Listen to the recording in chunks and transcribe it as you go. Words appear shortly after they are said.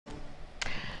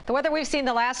The weather we've seen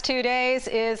the last 2 days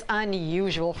is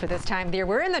unusual for this time of year.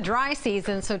 We're in the dry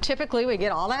season, so typically we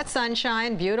get all that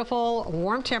sunshine, beautiful,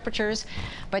 warm temperatures.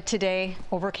 But today,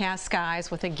 overcast skies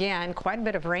with, again, quite a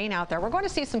bit of rain out there. We're going to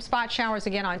see some spot showers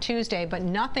again on Tuesday, but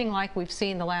nothing like we've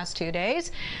seen the last 2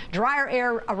 days. Drier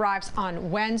air arrives on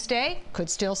Wednesday. Could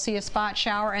still see a spot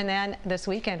shower. And then this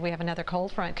weekend, we have another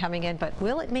cold front coming in. But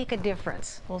will it make a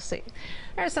difference? We'll see.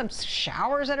 There's some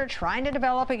showers that are trying to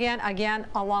develop again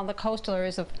along the coastal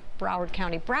areas of Broward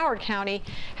County. Broward County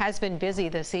has been busy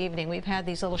this evening. We've had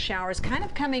these little showers kind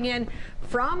of coming in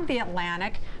from the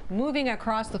Atlantic, moving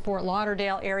across the Fort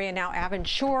Lauderdale area, now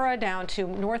Aventura down to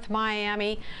North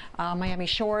Miami, Miami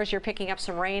Shores. You're picking up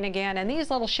some rain again, and these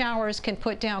little showers can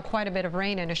put down quite a bit of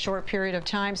rain in a short period of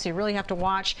time, so you really have to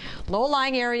watch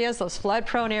low-lying areas, those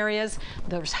flood-prone areas,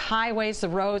 those highways, the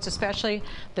roads, especially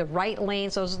the right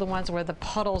lanes. Those are the ones where the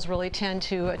puddles really tend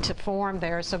to form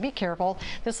there, so be careful.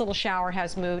 This little shower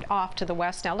has moved off to the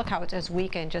west now. Look how it has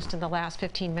weakened just in the last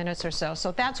 15 minutes or so.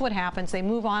 So that's what happens. They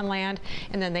move on land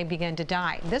and then they begin to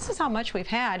die. This is how much we've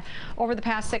had over the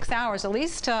past 6 hours, at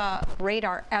least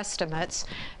radar estimates,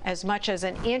 as much as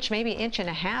an inch, maybe inch and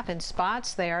a half in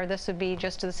spots there. This would be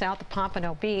just to the south of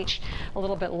Pompano Beach, a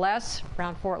little bit less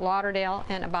around Fort Lauderdale,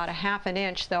 and about a half an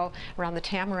inch though around the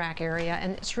Tamarack area,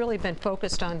 and it's really been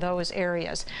focused on those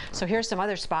areas. So here's some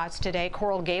other spots today.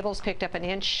 Coral Gables picked up an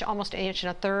inch, almost an inch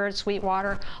and a third.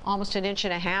 Sweetwater almost an inch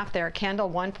and a half there. Kendall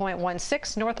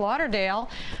 1.16. North Lauderdale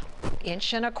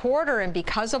inch and a quarter, and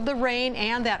because of the rain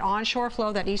and that onshore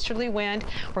flow, that easterly wind,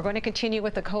 we're going to continue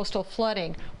with the coastal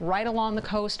flooding right along the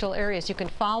coastal areas. You can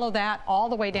follow that all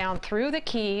the way down through the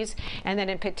Keys, and then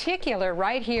in particular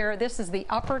right here, this is the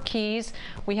upper Keys.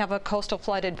 We have a coastal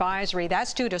flood advisory.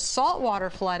 That's due to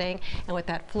saltwater flooding, and with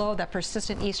that flow, that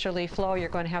persistent easterly flow, you're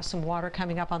going to have some water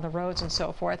coming up on the roads and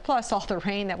so forth, plus all the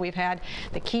rain that we've had.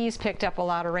 The Keys picked up a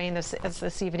lot of rain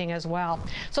this evening as well.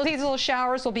 So these little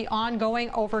showers will be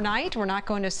ongoing overnight. We're not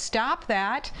going to stop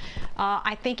that,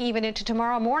 I think, even into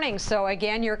tomorrow morning. So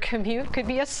again, your commute could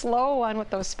be a slow one with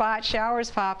those spot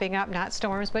showers popping up, not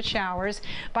storms, but showers.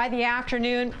 By the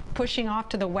afternoon, pushing off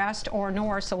to the west or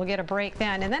north, so we'll get a break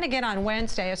then. And then again on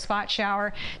Wednesday, a spot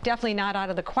shower, definitely not out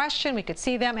of the question. We could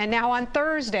see them. And now on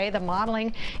Thursday, the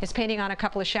modeling is painting on a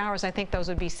couple of showers. I think those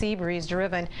would be sea breeze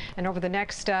driven. And over the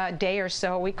next day or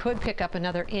so, we could pick up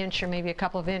another inch or maybe a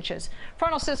couple of inches.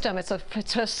 Frontal system, it's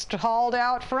a stalled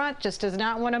out front. Just does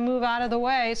not want to move out of the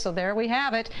way, so there we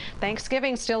have it.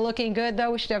 Thanksgiving still looking good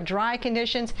though. We should have dry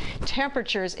conditions,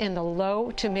 temperatures in the low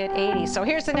to mid 80s. So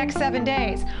here's the next 7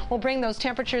 days. We'll bring those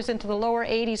temperatures into the lower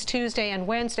 80s Tuesday and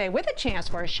Wednesday with a chance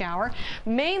for a shower.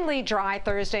 Mainly dry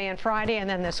Thursday and Friday, and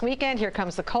then this weekend here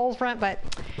comes the cold front, but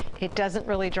it doesn't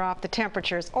really drop the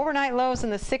temperatures. Overnight lows in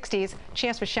the 60s,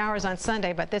 chance for showers on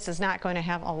Sunday, but this is not going to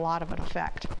have a lot of an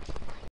effect.